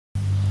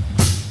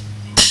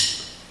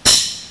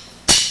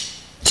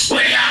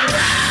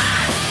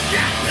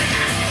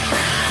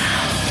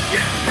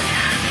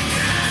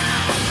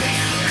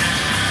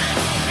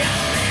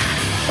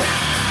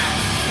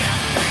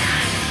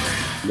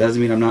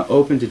doesn't mean I'm not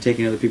open to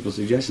taking other people's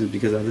suggestions,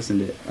 because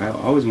I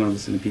always want to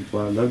listen to people.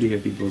 I love to hear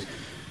people's,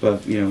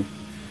 but you know,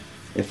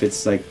 if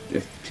it's like,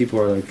 if people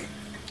are like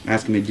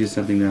asking me to do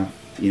something that,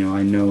 you know,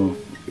 I know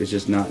it's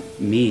just not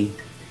me,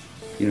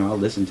 you know, I'll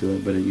listen to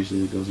it, but it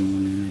usually goes in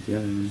one ear and out the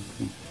other.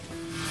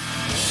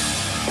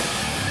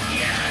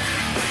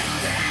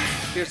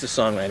 Here's the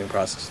songwriting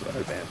process of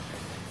the band.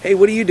 Hey,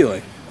 what are you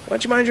doing? Why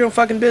don't you mind your own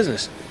fucking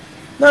business?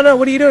 No,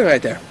 what are you doing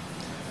right there?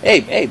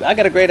 Hey, I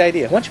got a great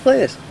idea. Why don't you play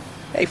this?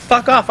 Hey,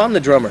 fuck off, I'm the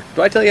drummer.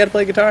 Do I tell you how to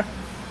play guitar?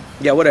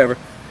 Yeah, whatever.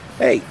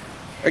 Hey,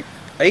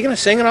 are you gonna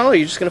sing at all, or are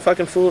you just gonna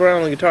fucking fool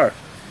around on the guitar?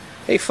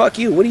 Hey, fuck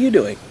you, what are you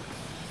doing?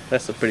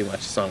 That's pretty much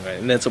the songwriting,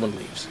 and then someone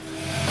leaves.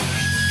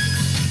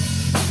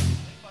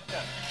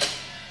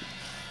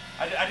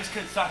 I just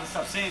couldn't stop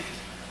singing.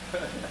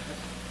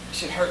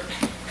 Shit hurt.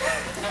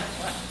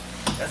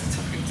 That's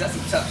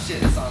some tough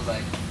shit, it sounds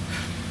like.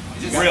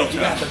 Real tough. You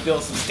have to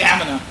build some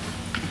stamina.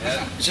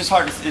 Yeah. It's just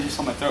hard, it's just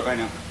on my throat right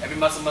now. Every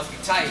muscle must be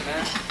tight,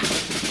 man.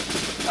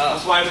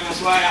 That's why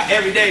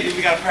every day, dude,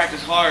 we gotta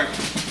practice hard.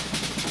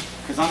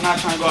 Cause I'm not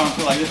trying to go out and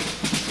feel like this.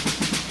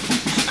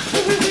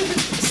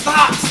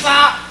 Stop!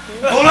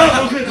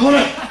 Hold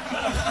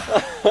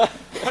up!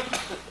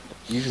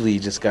 Usually you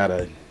just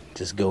gotta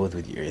go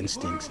with your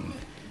instincts and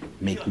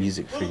make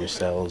music for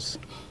yourselves.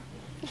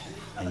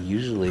 And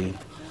usually,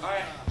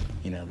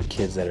 you know, the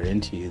kids that are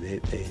into you,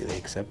 they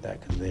accept that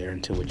because they're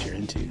into what you're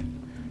into.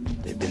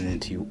 They've been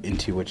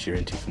into what you're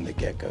into from the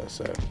get-go.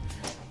 So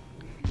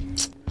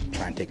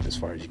try and take it as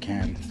far as you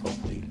can.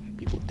 Hopefully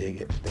people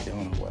dig it. If they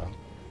don't, well,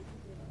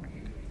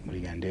 what are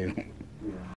you gonna do?